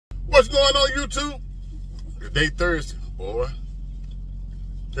What's going on, YouTube? Today, Thursday, boy.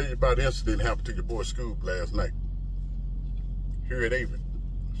 Tell you about the incident that happened to your boy Scoob last night here at Avery.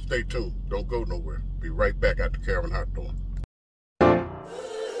 Stay tuned. Don't go nowhere. Be right back after Kevin Hawthorne.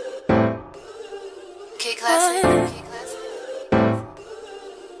 Kid Classic.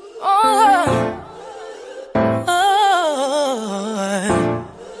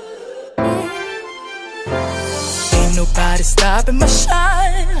 Ain't nobody stopping my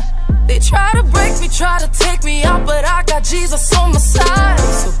shine. They try to break me, try to take me out, but I got Jesus on my side.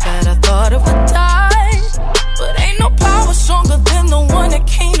 So bad I thought I would die, but ain't no power stronger than the one that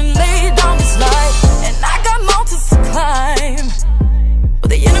came and laid down his life. And I got mountains to climb, but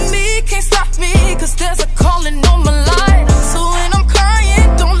the enemy can't stop me, cause there's a calling on my life. So when I'm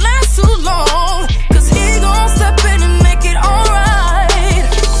crying, don't last too long, cause he gon' step in and make it alright.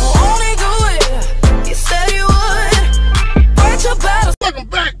 Will only do it, he said he would. Fight your battles.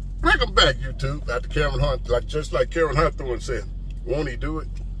 Welcome back, YouTube. After Kevin Hawthorne, just like Kevin Hawthorne said, won't he do it?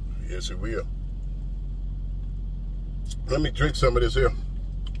 Yes, he will. Let me drink some of this here.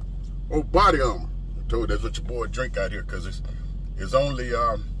 Oh, Body Armor. I told you that's what your boy drink out here, because it's only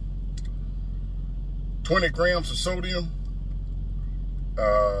 20 grams of sodium,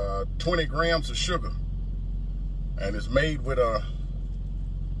 20 grams of sugar, and it's made with a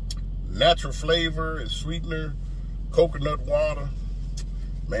natural flavor and sweetener, coconut water.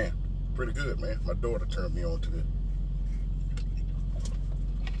 Man, pretty good, man. My daughter turned me on to it.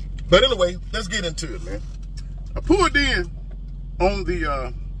 But anyway, let's get into it, man. I poured in on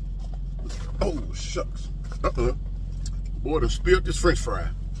the, oh, shucks. Boy, done spilled this French fry.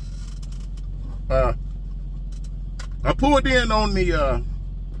 I poured in on the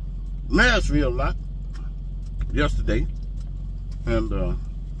Nashville lot yesterday. And,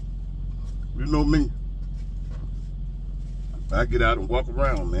 you know me. I get out and walk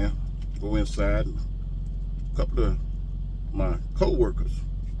around, man. Go inside, and a couple of my co-workers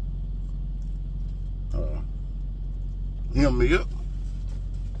hemmed me up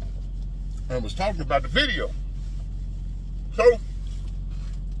and was talking about the video. So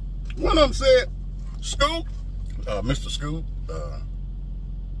one of them said, Scoob, Mr. Scoob,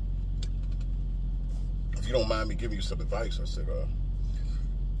 if you don't mind me giving you some advice. I said,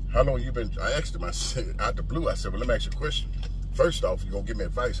 how long you been, I asked him, I said, out the blue, I said, well, let me ask you a question. First off, you're going to give me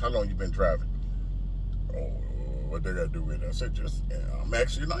advice. How long you been driving? Oh, what they got to do with it? I said, just, I'm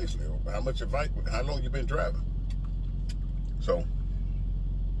asking you nicely. How much advice, how long you been driving? So,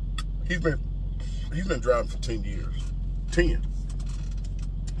 he's been driving for 10 years. 10.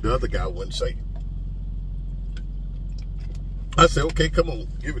 The other guy wouldn't say it. I said, okay, come on,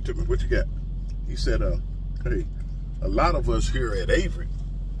 give it to me. What you got? He said, hey, a lot of us here at Avery,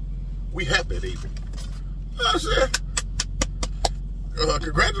 we happy at Avery. I said,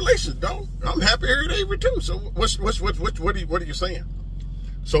 congratulations, dog. I'm happy here at Avery too. So what are you saying?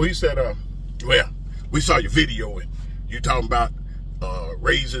 So he said, well, we saw your video and you talking about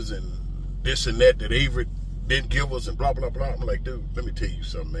raises and this and that Avery didn't give us and blah blah blah. I'm like, dude, let me tell you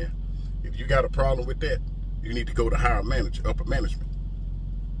something, man. If you got a problem with that, you need to go to higher manager, upper management.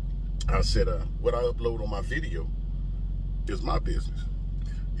 I said, what I upload on my video is my business.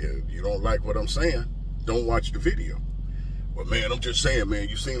 If you don't like what I'm saying, don't watch the video. Well, man, I'm just saying, man,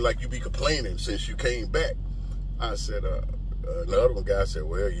 you seem like you be complaining since you came back. I said, the other one guy said,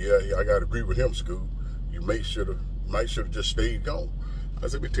 well, yeah, I got to agree with him, Scoob. You might should have just stayed gone. I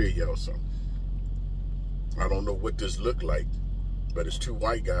said, let me tell y'all something. I don't know what this looked like, but it's two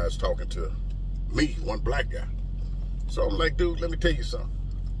white guys talking to me, one black guy. So I'm like, dude, let me tell you something.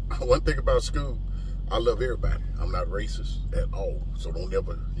 One thing about Scoob, I love everybody. I'm not racist at all, so don't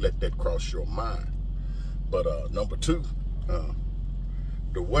ever let that cross your mind. But number two,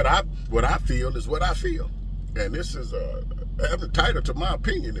 what I feel is what I feel, and this is having title to my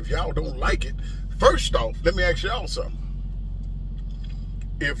opinion. If y'all don't like it, first off, let me ask y'all something.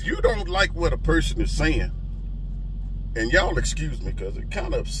 If you don't like what a person is saying, and y'all excuse me because it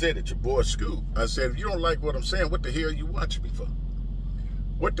kind of upset at your boy Scoob. I said, if you don't like what I'm saying, what the hell you watching me for?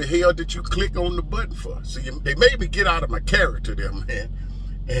 What the hell did you click on the button for? See, they made me get out of my character there, man.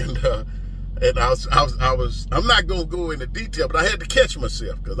 And I'm not gonna go into detail, but I had to catch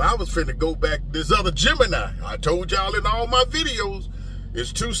myself because I was finna go back this other Gemini. I told y'all in all my videos,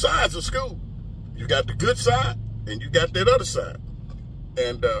 it's two sides of Scoob. You got the good side and you got that other side.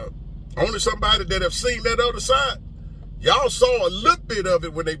 And only somebody that have seen that other side, y'all saw a little bit of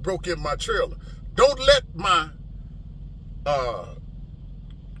it when they broke in my trailer. Don't let my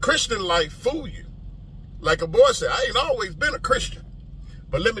Christian life fool you. Like a boy said, I ain't always been a Christian.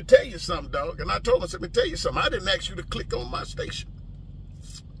 But let me tell you something, dog. And I told him, let me tell you something. I didn't ask you to click on my station.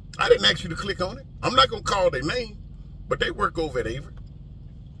 I didn't ask you to click on it. I'm not going to call their name, but they work over at Avery.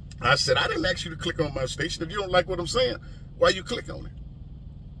 I said, I didn't ask you to click on my station. If you don't like what I'm saying, why you click on it?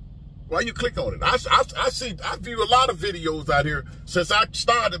 Why you click on it? I view a lot of videos out here since I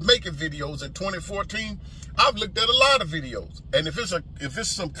started making videos in 2014. I've looked at a lot of videos, and if it's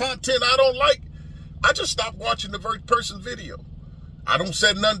some content I don't like, I just stop watching the person's video. I don't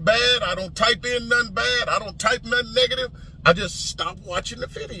say nothing bad. I don't type in nothing bad. I don't type nothing negative. I just stop watching the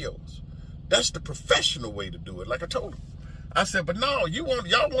videos. That's the professional way to do it. Like I told him, I said, but no, y'all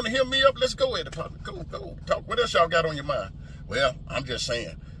want to hear me up? Let's go ahead, department. Go talk. What else y'all got on your mind? Well, I'm just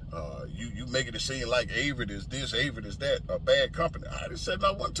saying, you making it seem like Avery is this, Avery is that, a bad company. I didn't say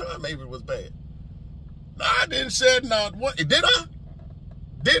not one time Avery was bad. No, I didn't say not one. Did I?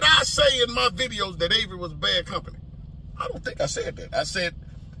 Did I say in my videos that Avery was a bad company? I don't think I said that. I said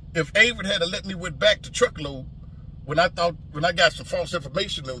if Avery had let me went back to truckload when I got some false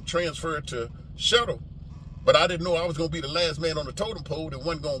information and transferred to shuttle, but I didn't know I was going to be the last man on the totem pole that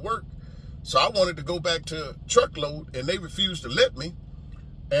wasn't going to work. So I wanted to go back to truckload, and they refused to let me.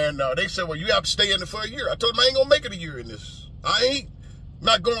 And they said, well, you have to stay in it for a year. I told them I ain't going to make it a year in this. I ain't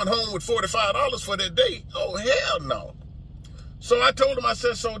not going home with $45 for that day. Oh, hell no. So I told them, I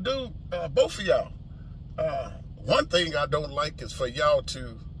said, so dude, both of y'all, one thing I don't like is for y'all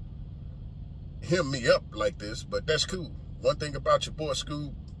to hem me up like this, but that's cool. One thing about your boy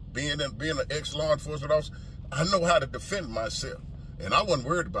Scoob, being an ex-law enforcement officer, I know how to defend myself. And I wasn't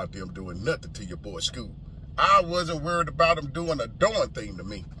worried about them doing nothing to your boy Scoob. I wasn't worried about them doing a darn thing to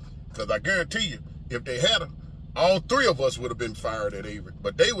me. Because I guarantee you, if they had them, all three of us would have been fired at Avery.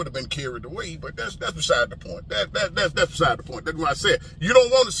 But they would have been carried away. But that's beside the point. That's beside the point. That's what I said. You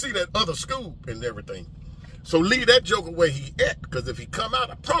don't want to see that other Scoob and everything. So leave that joker where he at. Because if he come out,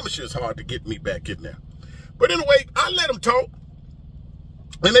 I promise you it's hard to get me back in there. But anyway, I let them talk.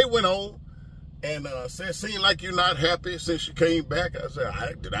 And they went on. And said, seemed like you're not happy since you came back. I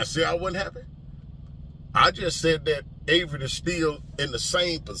said, did I say I wasn't happy? I just said that Avery is still in the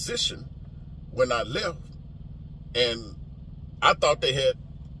same position when I left. And I thought they had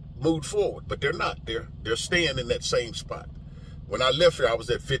moved forward, but they're not. They're staying in that same spot. When I left here, I was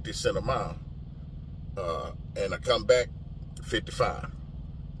at 50 cents a mile. And I come back 55.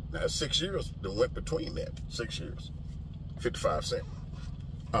 Now, 6 years that went between that. 6 years. 55 cents.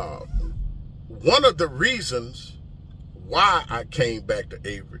 One of the reasons why I came back to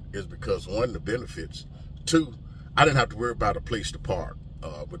Avery is because, one, the benefits. Two, I didn't have to worry about a place to park.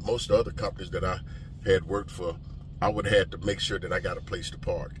 With most of the other companies that I had worked for, I would have had to make sure that I got a place to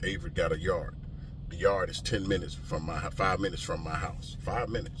park. Avery got a yard. The yard is 10 minutes from 5 minutes from my house. 5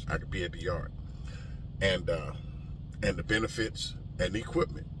 minutes, I could be at the yard. And the benefits and the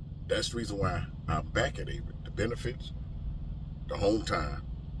equipment. That's the reason why I'm back at Avery. The benefits, the home time,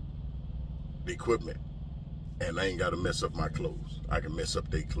 the equipment, and I ain't got to mess up my clothes. I can mess up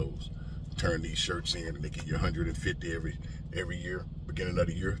their clothes. Turn these shirts in, and they give you $150 every year, beginning of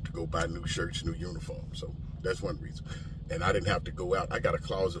the year, to go buy new shirts, new uniforms. So that's one reason. And I didn't have to go out. I got a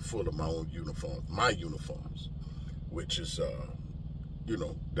closet full of my own uniforms, which is,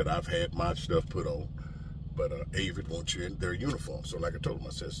 that I've had my stuff put on. But Avery wants you in their uniform. So like I told him,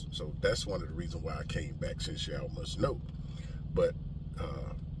 I said, so that's one of the reasons why I came back, since y'all must know. But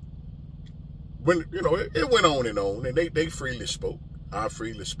when it went on, and they freely spoke. I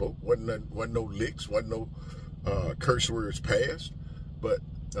freely spoke. Wasn't no licks, wasn't no curse words passed. But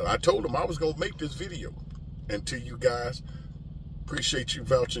I told them I was gonna make this video. And to you guys, appreciate you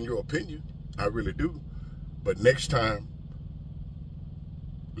vouching your opinion. I really do. But next time,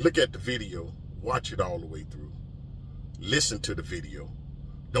 look at the video, watch it all the way through. Listen to the video.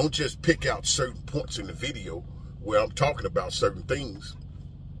 Don't just pick out certain points in the video where I'm talking about certain things.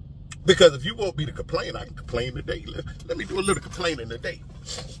 Because if you want me to complain, I can complain today. Let me do a little complaining today.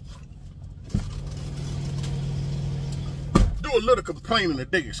 Do a little complaining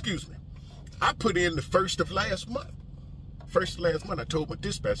today, excuse me. I put in the first of last month. I told my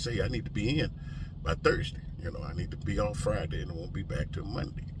dispatch, say I need to be in by Thursday. I need to be off Friday and I won't be back till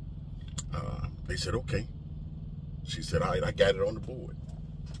Monday. They said, okay. She said, all right, I got it on the board.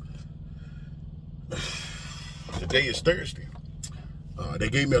 Today is Thursday. They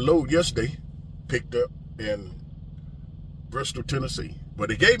gave me a load yesterday, picked up in Bristol, Tennessee. But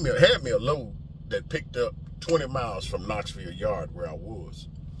they had me a load that picked up 20 miles from Knoxville Yard where I was.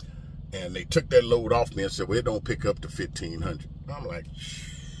 And they took that load off me and said, well, it don't pick up to 1,500. I'm like, shh.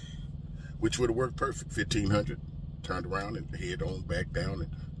 Which would have worked perfect. 1,500, turned around and head on back down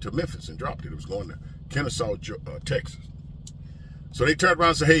to Memphis and dropped it. It was going to Kennesaw, Texas. So they turned around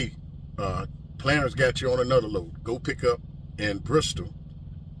and said, hey, Planner's got you on another load. Go pick up in Bristol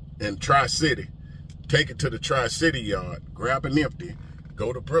in Tri-City, take it to the Tri-City yard, grab an empty,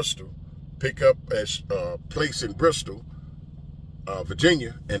 go to Bristol, pick up a place in Bristol,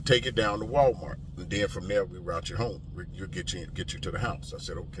 Virginia, and take it down to Walmart. And then from there, we route you home. We'll get you to the house. I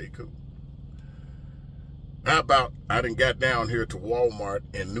said, okay, cool. How about I done got down here to Walmart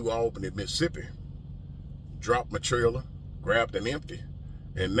in New Albany, Mississippi, dropped my trailer, grabbed an empty,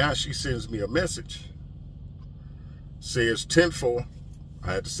 and now she sends me a message. Says 10-4.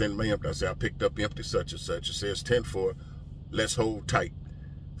 I had to send my empty. I said, I picked up empty such and such. It says 10-4. Let's hold tight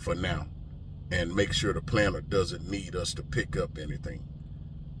for now and make sure the planner doesn't need us to pick up anything.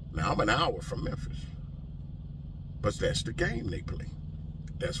 Now, I'm an hour from Memphis. But that's the game they play.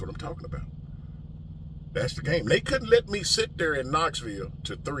 That's what I'm talking about. That's the game. They couldn't let me sit there in Knoxville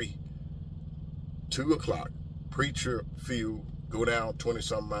to 2 o'clock, preacher, fuel, go down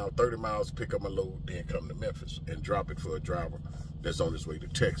 20-something miles, 30 miles, pick up my load, then come to Memphis and drop it for a driver that's on his way to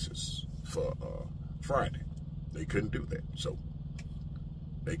Texas for Friday. They couldn't do that. So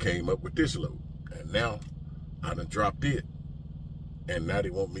they came up with this load. And now I done dropped it. And now they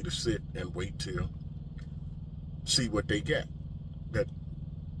want me to sit and wait till see what they got.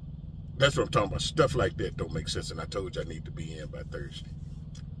 That's what I'm talking about. Stuff like that don't make sense. And I told you I need to be in by Thursday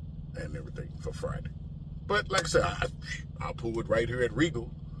and everything for Friday. But like I said, I'll pull it right here at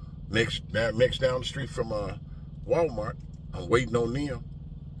Regal, next down the street from Walmart. I'm waiting on them.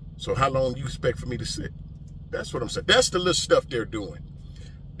 So how long do you expect for me to sit? That's what I'm saying. That's the little stuff they're doing.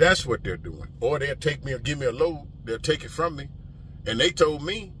 That's what they're doing. Or they'll take me or give me a load. They'll take it from me. And they told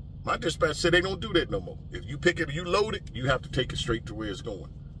me, my dispatch said they don't do that no more. If you pick it, you load it, you have to take it straight to where it's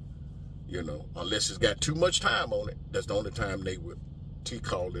going. You know, unless it's got too much time on it. That's the only time they would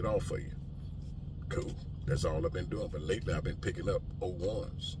call it off for you. Cool. That's all I've been doing. But lately I've been picking up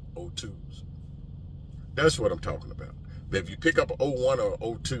 01s, 02s. That's what I'm talking about. But if you pick up an 01 or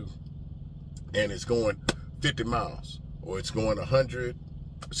 02 and it's going 50 miles or it's going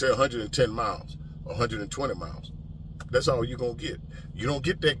 110 miles or 120 miles, that's all you're going to get. You don't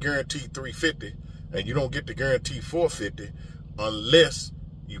get that guaranteed 350 and you don't get the guaranteed 450 unless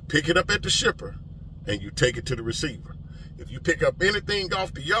you pick it up at the shipper and you take it to the receiver. If you pick up anything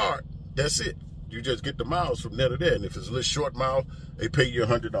off the yard, that's it. You just get the miles from there to there. And if it's a little short mile, they pay you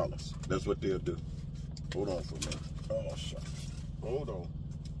 $100. That's what they'll do. Hold on for a minute. Oh, shucks. Hold on.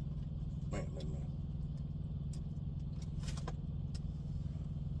 Man.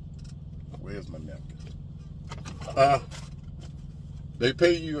 Where's my napkin? They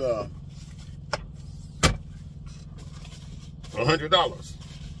pay you $100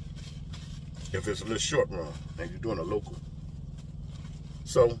 if it's a little short run and you're doing a local.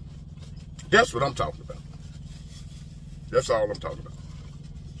 So that's what I'm talking about. That's all I'm talking about.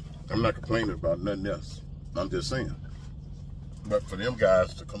 I'm not complaining about nothing else. I'm just saying. But for them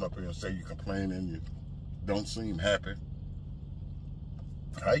guys to come up here and say you're complaining, you don't seem happy.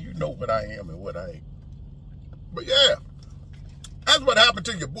 How you know what I am and what I ain't? But yeah, that's what happened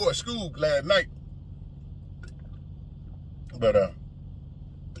to your boy Scoob last night. But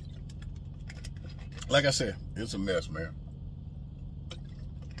like I said, it's a mess, man.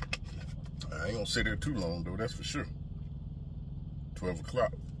 I ain't gonna sit there too long though, that's for sure. 12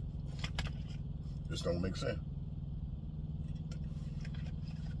 o'clock. This don't make sense.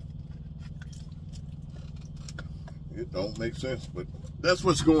 It don't make sense, but that's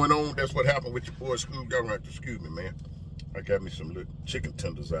what's going on. That's what happened with your boy Scoob. Y'all have to excuse me, man. I got me some little chicken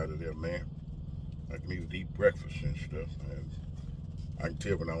tenders out of there, man. I need to eat breakfast and stuff. And I can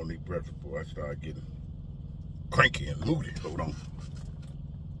tell when I don't eat breakfast, boy, I start getting cranky and moody. Hold on.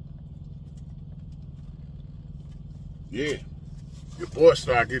 Yeah, your boy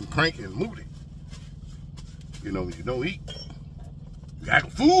start getting cranky and moody. You know, when you don't eat. You act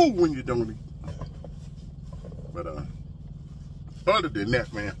a fool when you don't eat. But other than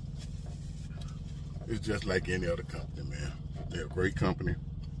that, man, it's just like any other company, man. They're a great company.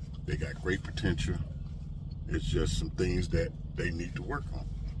 They got great potential. It's just some things that they need to work on.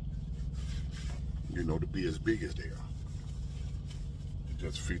 You know, to be as big as they are. It's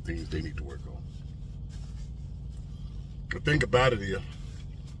just a few things they need to work on. The thing about it is,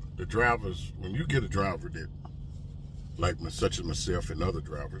 the drivers, when you get a driver that, like such as myself and other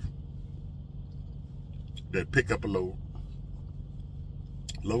drivers, that pick up a load,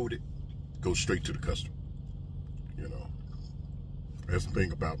 load it, go straight to the customer. You know, that's the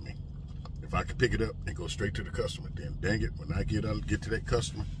thing about me. If I can pick it up and go straight to the customer, then dang it, when I get to that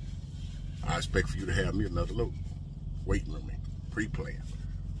customer, I expect for you to have me another load waiting on me, pre-planned.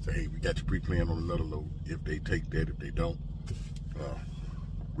 Say, hey, we got you pre-planned on another load. If they take that, if they don't,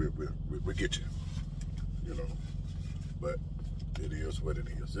 we'll get you. You know, but It is what it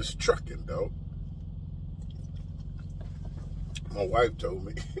is. It's trucking, dog. My wife told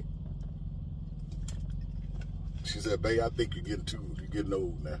me. She said, babe, I think you're getting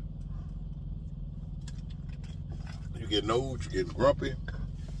old now. You're getting old, you're getting grumpy.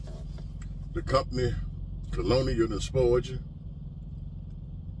 The company, Colonial, done spoiled you.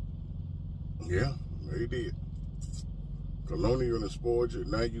 Yeah, they did. Colonial done spoiled you.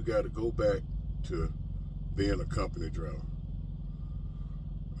 Now you got to go back to being a company driver.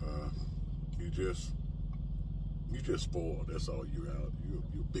 You just spoiled. That's all you out. You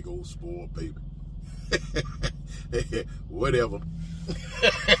a big old spoiled baby. Whatever.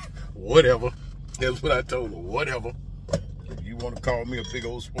 Whatever. That's what I told her. Whatever. If you want to call me a big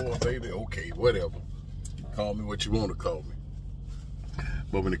old spoiled baby, okay, whatever. Call me what you want to call me.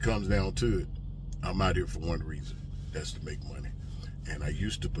 But when it comes down to it, I'm out here for one reason. That's to make money. And I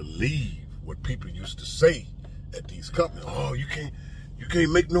used to believe what people used to say at these companies. Oh, you can't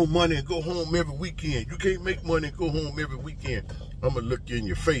make no money and go home every weekend. You can't make money and go home every weekend. I'm going to look you in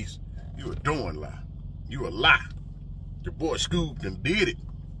your face. You a darn lie. You a lie. Your boy Scoob done did it.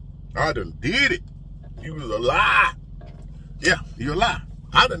 I done did it. You was a lie. Yeah, you a lie.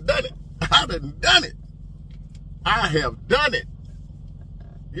 I done done it. I done done it. I have done it.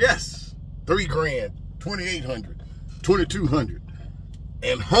 Yes. $3 grand, $2,800, $2,200.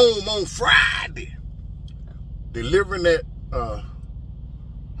 And home on Friday. Delivering that home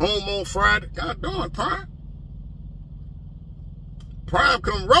on Friday. God darn, Prime. Prime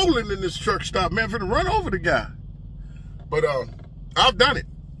come rolling in this truck stop, man, finna run over the guy. But I've done it.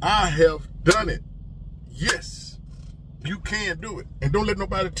 I have done it. Yes. You can do it. And don't let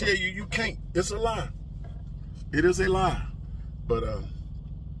nobody tell you you can't. It's a lie. It is a lie. But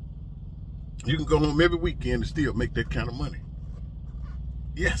you can go home every weekend and still make that kind of money.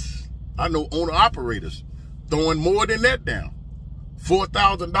 Yes. I know owner-operators throwing more than that down.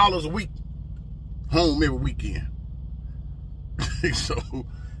 $4,000 a week. Home every weekend. So,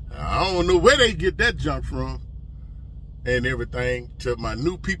 I don't know where they get that junk from and everything. To my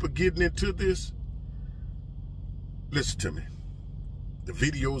new people getting into this, listen to me. The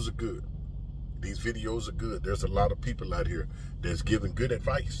videos are good. These videos are good. There's a lot of people out here that's giving good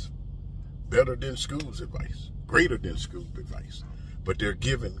advice. Better than Scoob's advice. Greater than Scoob's advice. But they're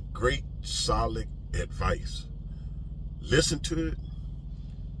giving great, solid advice. Listen to it.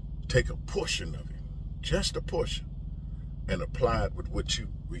 Take a portion of it. Just a portion. And apply it with what you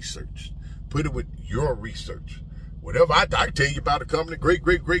researched. Put it with your research. Whatever I tell you about a company, great,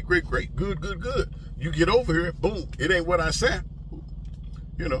 great, great, great, great, good, good, good. You get over here, boom, it ain't what I said.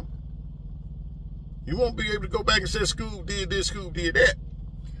 You know. You won't be able to go back and say, Scoob did this, Scoob did that.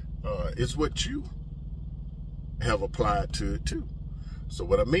 It's what you have applied to it too. So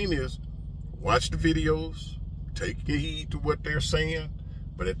what I mean is, watch the videos, take heed to what they're saying,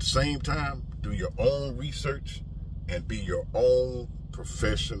 but at the same time, do your own research and be your own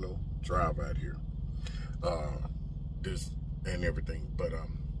professional driver out here. This and everything. But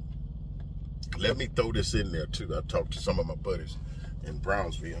let me throw this in there too. I talked to some of my buddies in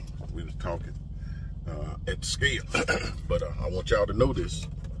Brownsville. We was talking at the scale. But I want y'all to know this.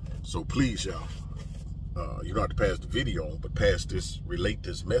 So please, y'all, you don't have to pass the video on, but relate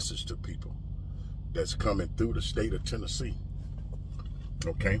this message to people that's coming through the state of Tennessee.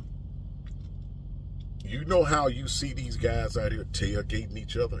 Okay? You know how you see these guys out here tailgating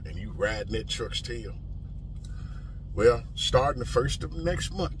each other and you riding that truck's tail? Well, starting the 1st of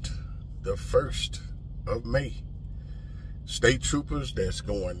next month, the 1st of May, state troopers that's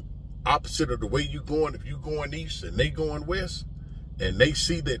going opposite of the way you're going, if you're going east and they going west, and they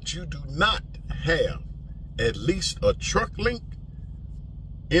see that you do not have at least a truck link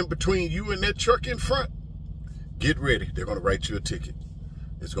in between you and that truck in front, get ready. They're going to write you a ticket.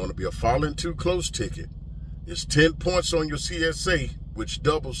 It's going to be a falling too close ticket. It's 10 points on your CSA, which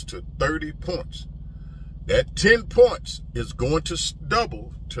doubles to 30 points. That 10 points is going to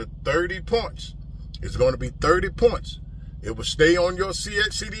double to 30 points. It's going to be 30 points. It will stay on your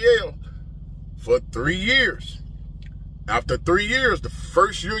CDL for 3 years. After 3 years, the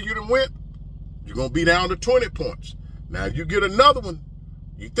first year you done went, you're going to be down to 20 points. Now, if you get another one,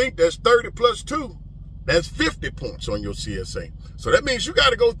 you think that's 30 plus 2, that's 50 points on your CSA. So that means you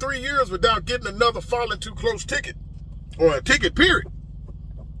got to go 3 years without getting another falling too close ticket, or a ticket period.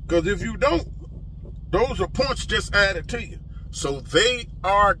 Because if you don't, those are points just added to you. So they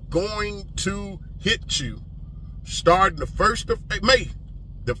are going to hit you starting the 1st of May.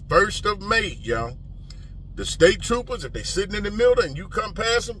 The 1st of May, y'all. The state troopers, if they sitting in the middle and you come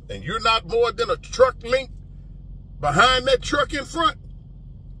past them and you're not more than a truck link behind that truck in front,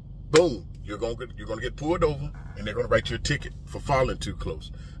 boom, you're gonna get pulled over. and they're going to write you a ticket for following too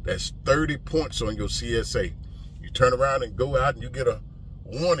close. That's 30 points on your CSA. You turn around and go out and you get a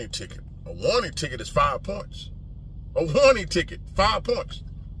warning ticket. A warning ticket is 5 points. A warning ticket, 5 points.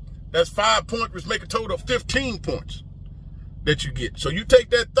 That's 5 points, which make a total of 15 points that you get. So you take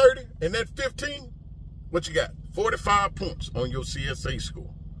that 30 and that 15, what you got? 45 points on your CSA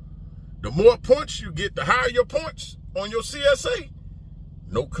score. The more points you get, the higher your points on your CSA.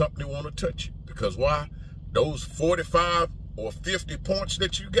 No company want to touch you. Because why? Those 45 or 50 points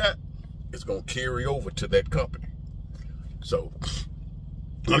that you got is going to carry over to that company. So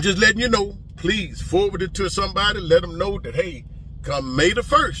I'm just letting you know, please forward it to somebody. Let them know that, hey, come May the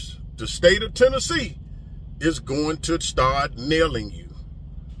 1st, the state of Tennessee is going to start nailing you.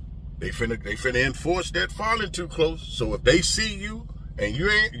 They finna enforce that following too close. So if they see you and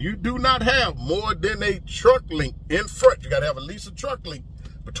you do not have more than a truck link in front, you got to have at least a truck link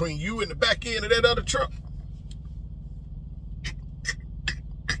between you and the back end of that other truck.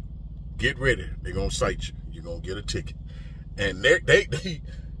 Get ready. They're going to cite you. You're going to get a ticket. And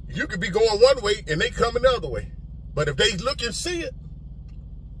you could be going one way and they coming the other way. But if they look and see it,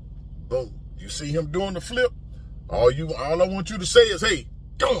 boom. You see him doing the flip. All I want you to say is, hey,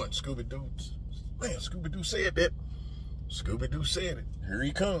 darn, Scooby-Doo. Man, Scooby-Doo said that. Scooby-Doo said it. Here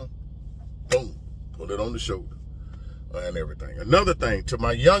he come. Boom. Pull it on the shoulder. And everything. Another thing to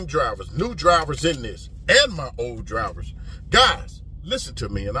my young drivers, new drivers in this, and my old drivers. Guys, listen to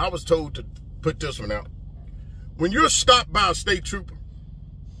me. And I was told to put this one out. When you're stopped by a state trooper,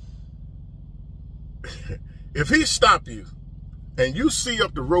 if he stop you and you see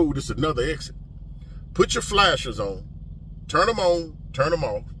up the road it's another exit, put your flashers on, turn them on, turn them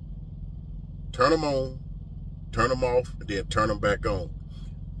off, turn them on, turn them off, and then turn them back on,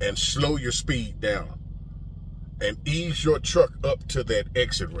 and slow your speed down and ease your truck up to that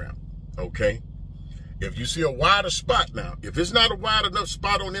exit ramp, okay? If you see a wider spot now, if it's not a wide enough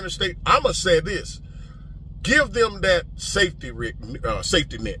spot on the interstate, I'm going to say this. Give them that safety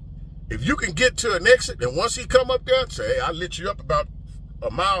net. If you can get to an exit, and once he come up there, say, hey, I lit you up about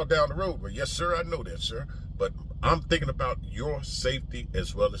a mile down the road. Well, yes, sir, I know that, sir. But I'm thinking about your safety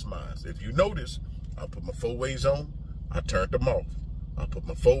as well as mine. If you notice, I put my 4-ways on, I turned them off. I put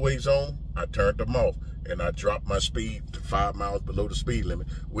my 4-ways on, I turned them off. And I dropped my speed to 5 miles below the speed limit,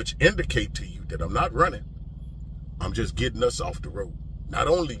 which indicate to you that I'm not running. I'm just getting us off the road. Not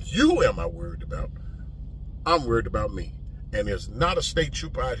only you am I worried about, I'm worried about me. And there's not a state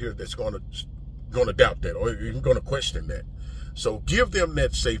trooper out here that's going to doubt that or even going to question that. So give them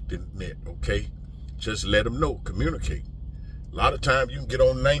that safety net, okay? Just let them know. Communicate. A lot of times you can get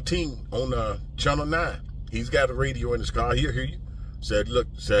on 19 on Channel 9. He's got a radio in his car. He'll hear you. Look,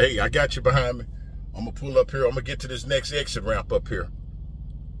 hey, I got you behind me. I'm going to pull up here. I'm going to get to this next exit ramp up here.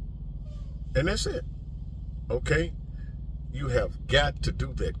 And that's it. Okay? You have got to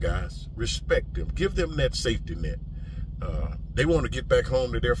do that, guys. Respect them. Give them that safety net. They want to get back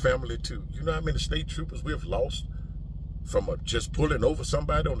home to their family, too. You know how many state troopers we have lost from just pulling over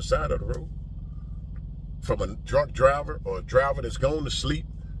somebody on the side of the road? From a drunk driver or a driver that's going to sleep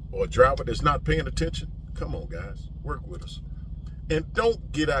or a driver that's not paying attention? Come on, guys. Work with us. And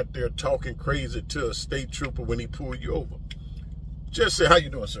don't get out there talking crazy to a state trooper when he pull you over. Just say, how you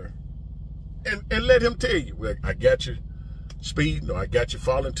doing, sir? And let him tell you, well, I got you speeding or I got you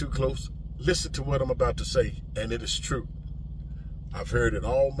falling too close. Listen to what I'm about to say, and it is true. I've heard it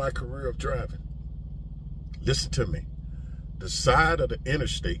all my career of driving. Listen to me. The side of the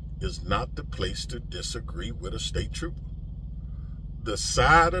interstate is not the place to disagree with a state trooper. The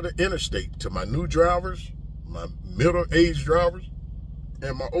side of the interstate, to my new drivers, my middle-aged drivers,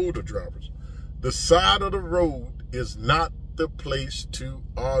 and my older drivers, the side of the road is not the place to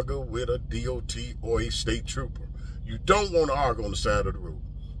argue with a DOT or a state trooper. You don't want to argue on the side of the road,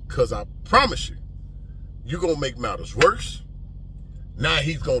 because I promise you, you're going to make matters worse. Now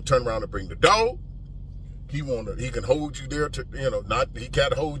he's going to turn around and bring the dog. He can hold you there he got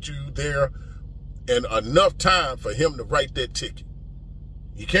to hold you there in enough time for him to write that ticket.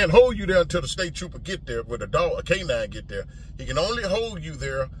 He can't hold you there until the state trooper get there with a dog, a canine get there. He can only hold you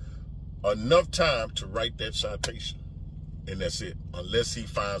there enough time to write that citation. And that's it, unless he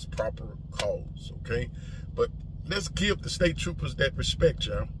finds proper cause, okay? But let's give the state troopers that respect,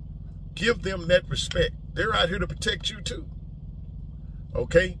 y'all. Give them that respect. They're out here to protect you too,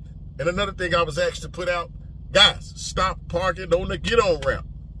 okay? And another thing I was asked to put out, guys, stop parking on the get-on ramp.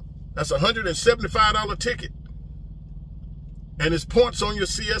 That's a $175 ticket. And it's points on your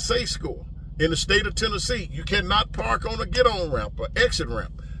CSA score. In the state of Tennessee, you cannot park on a get-on ramp or exit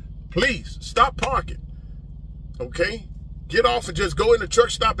ramp. Please, stop parking, okay? Get off and just go in the truck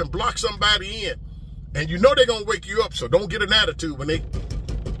stop and block somebody in. And you know they're going to wake you up, so don't get an attitude when they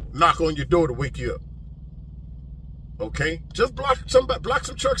knock on your door to wake you up. Okay? Just block some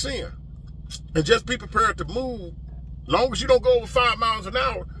trucks in. And just be prepared to move. Long as you don't go over 5 miles an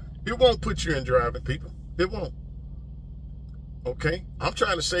hour, it won't put you in driving, people. It won't. Okay? I'm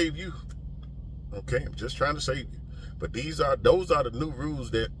trying to save you. Okay? I'm just trying to save you. But those are the new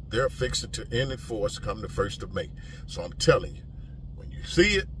rules that they're fixing to enforce come the 1st of May. So I'm telling you, when you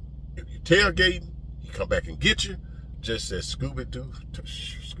see it, if you're tailgating, he come back and get you, just as Scooby-Doo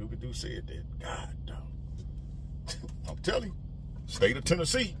said that. God, dog. I'm telling you, state of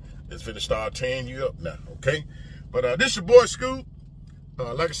Tennessee is finna start tearing you up now, okay? But this your boy Scoop.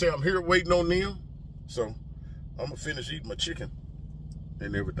 Like I said, I'm here waiting on them. So I'm gonna finish eating my chicken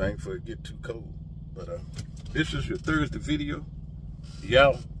and everything before it get too cold. But this is your Thursday video.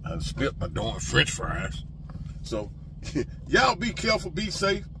 Y'all, I spit my doing French fries. So y'all be careful, be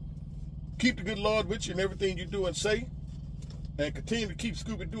safe. Keep the good Lord with you in everything you do and say. And continue to keep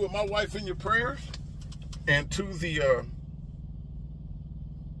Scooby-Doo and my wife in your prayers. And to the wait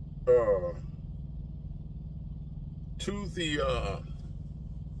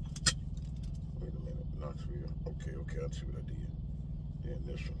a minute, Knoxville. Okay, I'll see what I did. Yeah,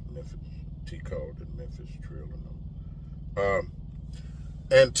 this one, Memphis. T called the Memphis Trail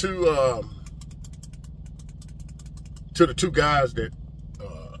and to the 2 guys that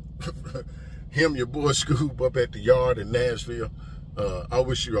him, your boy Scoob up at the yard in Nashville. I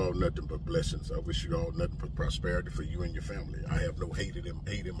wish you all nothing but blessings. I wish you all nothing but prosperity for you and your family. I have no hate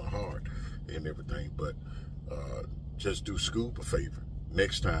in my heart and everything, but just do Scoob a favor.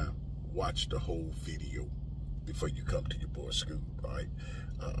 Next time, watch the whole video before you come to your boy Scoob, all right?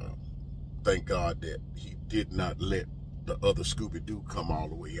 Thank God that he did not let the other Scooby-Doo come all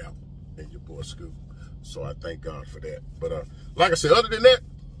the way out in your boy Scoob. So I thank God for that. But like I said, other than that,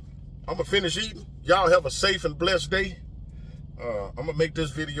 I'm going to finish eating. Y'all have a safe and blessed day. I'm going to make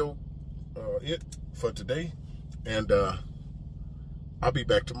this video it for today. And I'll be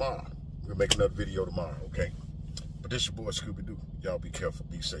back tomorrow. We'll make another video tomorrow, okay? But this is your boy Scooby-Doo. Y'all be careful,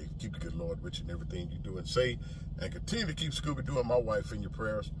 be safe. Keep the good Lord with you in everything you do and say. And continue to keep Scooby-Doo and my wife in your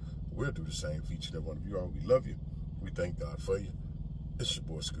prayers. We'll do the same for each and every one of you all. We love you. We thank God for you. This is your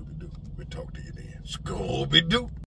boy Scooby-Doo. We'll talk to you then. Scooby-Doo.